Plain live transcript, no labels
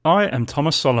I am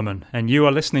Thomas Solomon, and you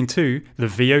are listening to the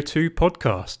VO2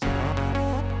 podcast.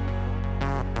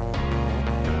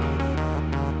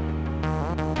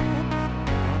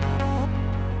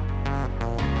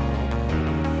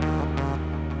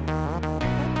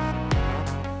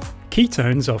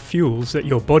 Ketones are fuels that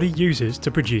your body uses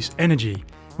to produce energy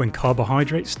when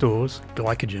carbohydrate stores,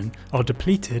 glycogen, are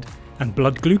depleted and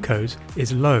blood glucose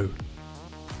is low.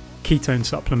 Ketone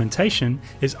supplementation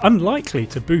is unlikely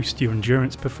to boost your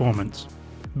endurance performance,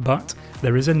 but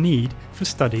there is a need for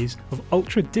studies of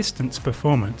ultra-distance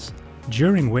performance,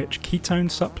 during which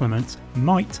ketone supplements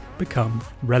might become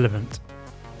relevant.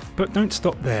 But don't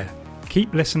stop there.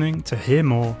 Keep listening to hear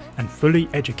more and fully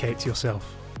educate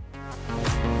yourself.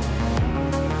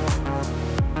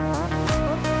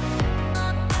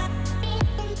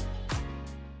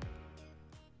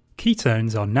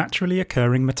 Ketones are naturally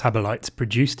occurring metabolites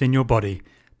produced in your body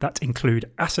that include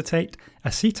acetate,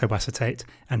 acetoacetate,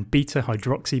 and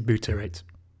beta-hydroxybutyrate.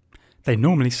 They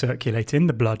normally circulate in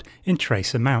the blood in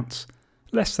trace amounts,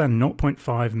 less than 0.5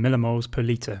 millimoles per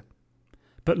litre,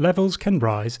 but levels can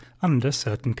rise under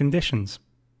certain conditions.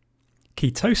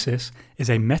 Ketosis is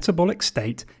a metabolic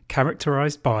state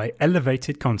characterized by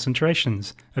elevated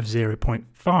concentrations of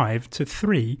 0.5 to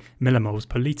 3 millimoles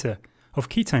per litre of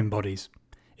ketone bodies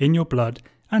in your blood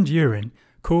and urine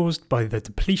caused by the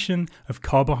depletion of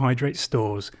carbohydrate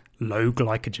stores, low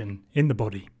glycogen, in the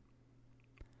body.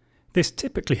 This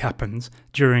typically happens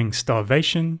during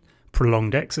starvation,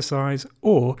 prolonged exercise,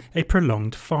 or a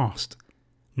prolonged fast,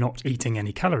 not eating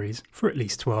any calories for at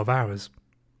least 12 hours.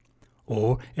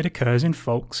 Or it occurs in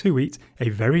folks who eat a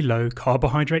very low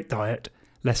carbohydrate diet,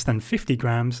 less than 50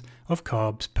 grams of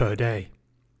carbs per day.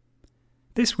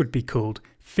 This would be called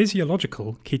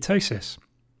physiological ketosis,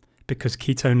 because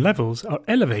ketone levels are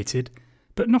elevated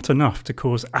but not enough to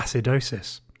cause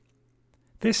acidosis.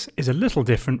 This is a little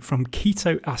different from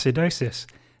ketoacidosis,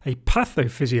 a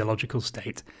pathophysiological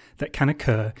state that can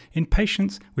occur in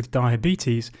patients with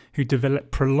diabetes who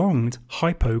develop prolonged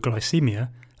hypoglycemia,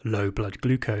 low blood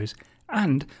glucose,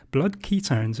 and blood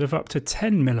ketones of up to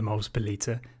 10 millimoles per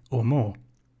litre or more.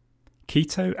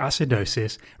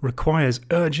 Ketoacidosis requires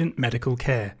urgent medical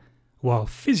care, while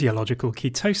physiological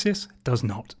ketosis does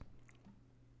not.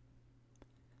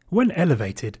 When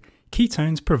elevated,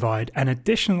 ketones provide an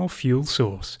additional fuel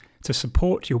source to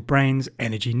support your brain's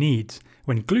energy needs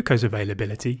when glucose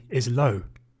availability is low.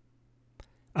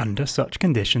 Under such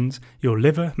conditions, your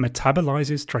liver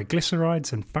metabolizes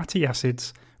triglycerides and fatty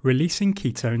acids, releasing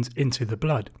ketones into the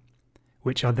blood,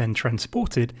 which are then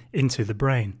transported into the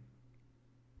brain.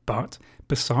 But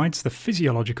besides the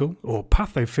physiological or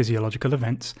pathophysiological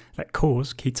events that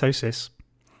cause ketosis,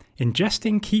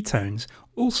 ingesting ketones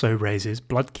also raises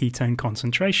blood ketone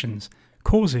concentrations,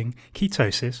 causing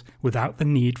ketosis without the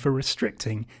need for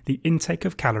restricting the intake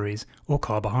of calories or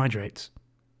carbohydrates.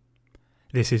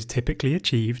 This is typically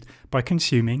achieved by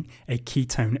consuming a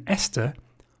ketone ester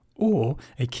or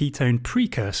a ketone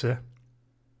precursor.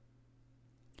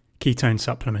 Ketone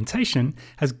supplementation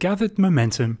has gathered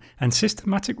momentum, and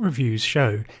systematic reviews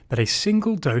show that a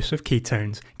single dose of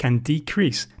ketones can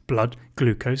decrease blood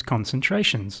glucose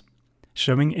concentrations,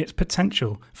 showing its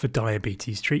potential for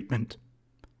diabetes treatment.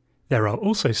 There are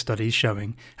also studies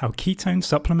showing how ketone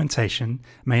supplementation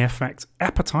may affect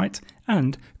appetite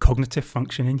and cognitive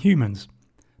function in humans,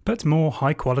 but more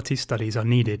high-quality studies are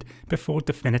needed before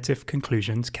definitive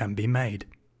conclusions can be made.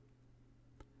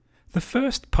 The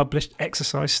first published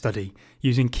exercise study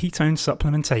using ketone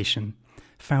supplementation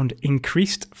found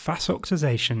increased fast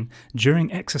oxidation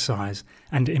during exercise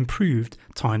and improved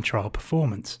time trial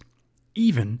performance,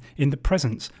 even in the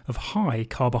presence of high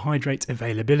carbohydrate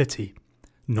availability,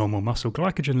 normal muscle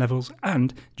glycogen levels,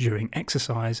 and during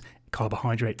exercise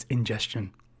carbohydrate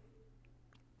ingestion.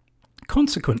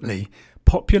 Consequently,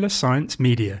 popular science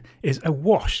media is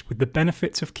awash with the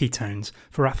benefits of ketones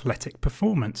for athletic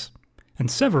performance, and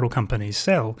several companies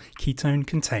sell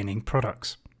ketone-containing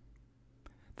products.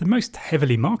 The most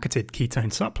heavily marketed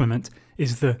ketone supplement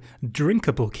is the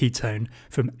drinkable ketone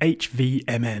from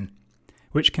HVMN,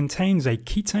 which contains a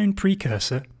ketone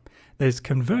precursor that is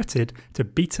converted to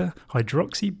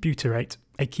beta-hydroxybutyrate,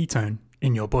 a ketone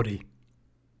in your body.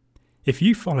 If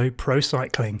you follow pro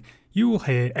cycling, you will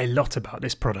hear a lot about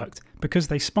this product because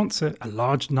they sponsor a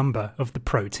large number of the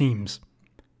pro teams.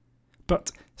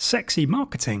 But sexy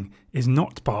marketing is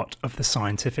not part of the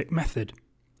scientific method.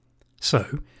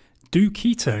 So, do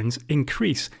ketones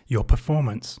increase your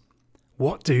performance?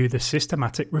 What do the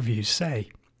systematic reviews say?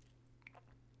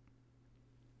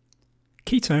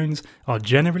 Ketones are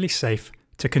generally safe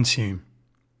to consume.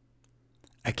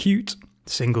 Acute,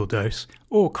 single dose,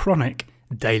 or chronic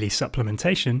Daily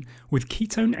supplementation with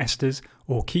ketone esters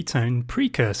or ketone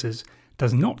precursors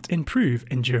does not improve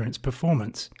endurance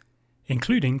performance,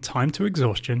 including time to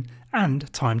exhaustion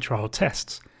and time trial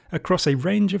tests across a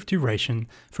range of duration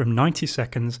from 90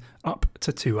 seconds up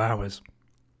to 2 hours.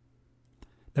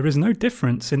 There is no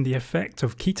difference in the effect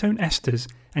of ketone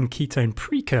esters and ketone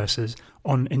precursors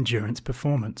on endurance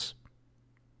performance.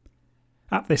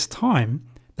 At this time,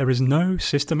 there is no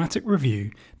systematic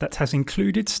review that has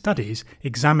included studies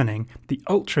examining the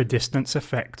ultra-distance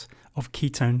effect of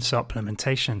ketone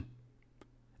supplementation.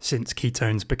 Since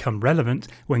ketones become relevant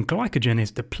when glycogen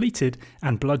is depleted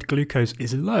and blood glucose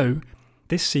is low,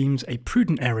 this seems a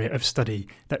prudent area of study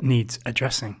that needs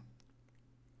addressing.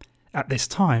 At this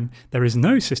time, there is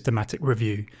no systematic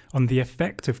review on the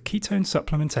effect of ketone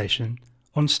supplementation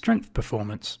on strength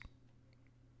performance.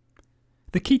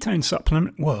 The ketone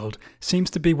supplement world seems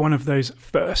to be one of those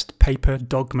first paper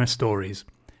dogma stories,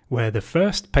 where the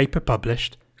first paper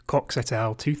published, Cox et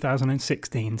al.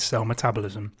 2016 Cell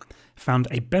Metabolism, found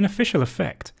a beneficial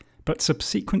effect, but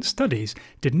subsequent studies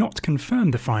did not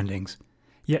confirm the findings,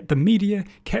 yet the media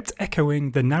kept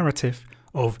echoing the narrative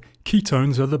of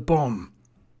ketones are the bomb.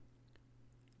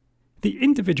 The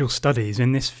individual studies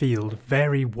in this field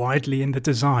vary widely in the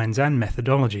designs and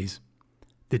methodologies.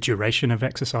 The duration of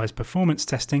exercise performance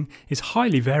testing is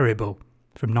highly variable,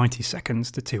 from 90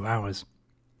 seconds to 2 hours.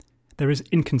 There is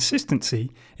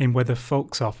inconsistency in whether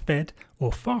folks are fed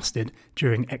or fasted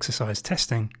during exercise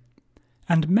testing,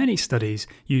 and many studies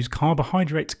use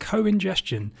carbohydrate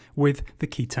co-ingestion with the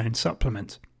ketone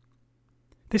supplement.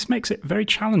 This makes it very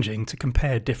challenging to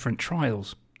compare different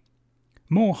trials.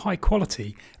 More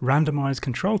high-quality, randomized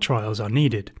control trials are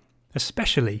needed,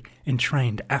 especially in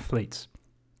trained athletes.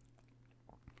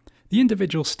 The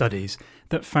individual studies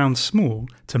that found small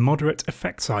to moderate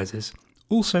effect sizes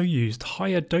also used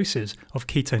higher doses of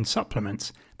ketone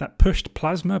supplements that pushed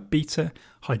plasma beta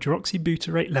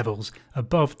hydroxybutyrate levels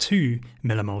above 2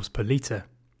 millimoles per litre.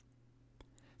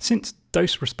 Since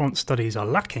dose-response studies are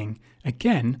lacking,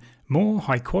 again, more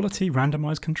high-quality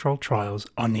randomized controlled trials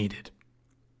are needed.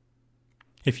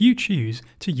 If you choose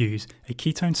to use a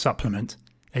ketone supplement,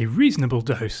 a reasonable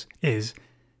dose is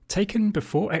taken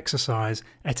before exercise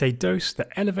at a dose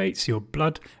that elevates your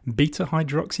blood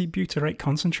beta-hydroxybutyrate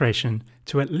concentration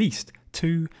to at least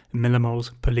 2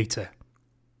 millimoles per litre.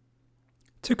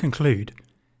 To conclude,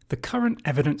 the current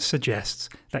evidence suggests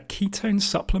that ketone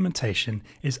supplementation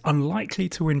is unlikely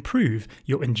to improve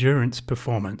your endurance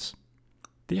performance.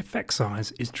 The effect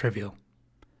size is trivial.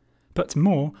 But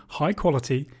more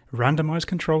high-quality, randomized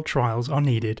controlled trials are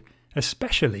needed,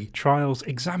 especially trials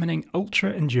examining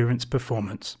ultra-endurance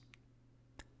performance.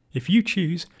 If you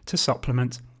choose to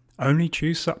supplement, only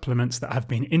choose supplements that have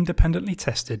been independently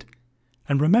tested,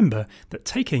 and remember that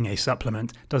taking a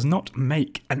supplement does not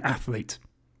make an athlete.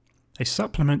 A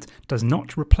supplement does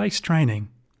not replace training,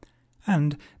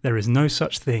 and there is no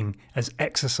such thing as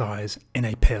exercise in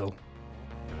a pill.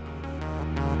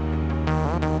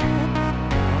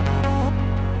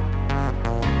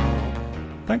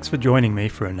 Thanks for joining me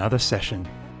for another session.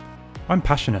 I'm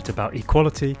passionate about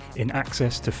equality in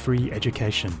access to free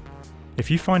education. If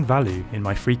you find value in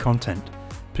my free content,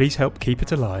 please help keep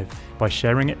it alive by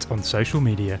sharing it on social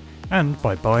media and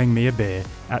by buying me a beer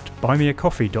at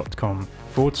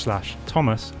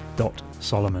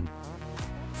buymeacoffee.com/thomas.solomon.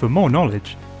 For more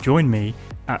knowledge, join me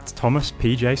at Thomas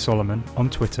PJ Solomon on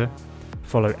Twitter,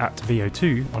 follow at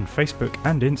VO2 on Facebook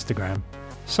and Instagram,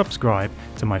 subscribe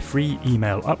to my free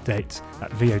email updates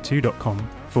at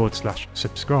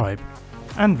vo2.com/subscribe,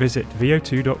 and visit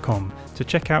vo2.com to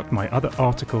check out my other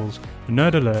articles,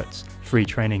 nerd alerts, free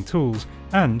training tools,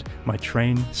 and my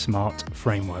Train Smart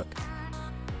framework.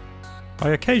 I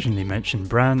occasionally mention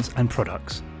brands and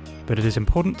products, but it is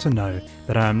important to know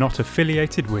that I am not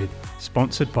affiliated with,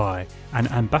 sponsored by, an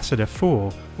ambassador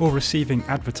for, or receiving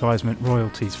advertisement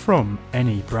royalties from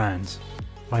any brands.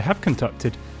 I have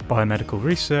conducted biomedical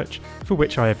research for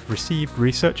which I have received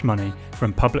research money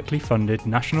from publicly funded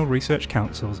national research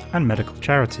councils and medical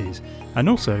charities, and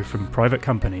also from private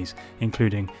companies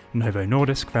including Novo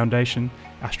Nordisk Foundation,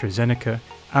 AstraZeneca,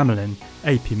 Amylin,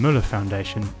 AP Muller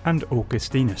Foundation and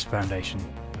Augustinus Foundation.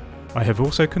 I have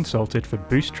also consulted for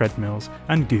Boost Treadmills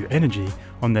and GU Energy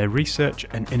on their research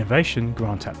and innovation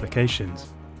grant applications.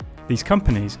 These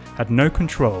companies had no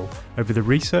control over the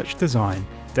research design,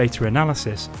 data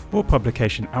analysis, or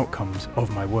publication outcomes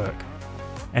of my work.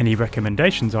 Any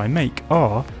recommendations I make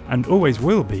are, and always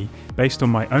will be, based on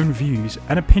my own views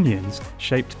and opinions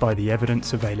shaped by the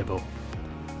evidence available.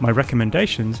 My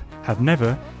recommendations have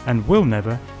never and will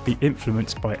never be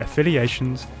influenced by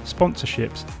affiliations,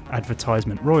 sponsorships,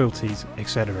 advertisement royalties,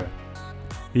 etc.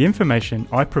 The information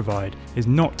I provide is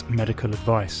not medical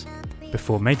advice.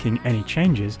 Before making any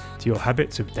changes to your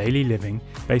habits of daily living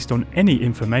based on any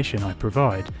information I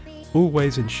provide,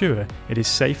 always ensure it is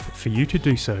safe for you to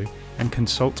do so and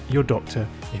consult your doctor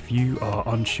if you are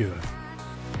unsure.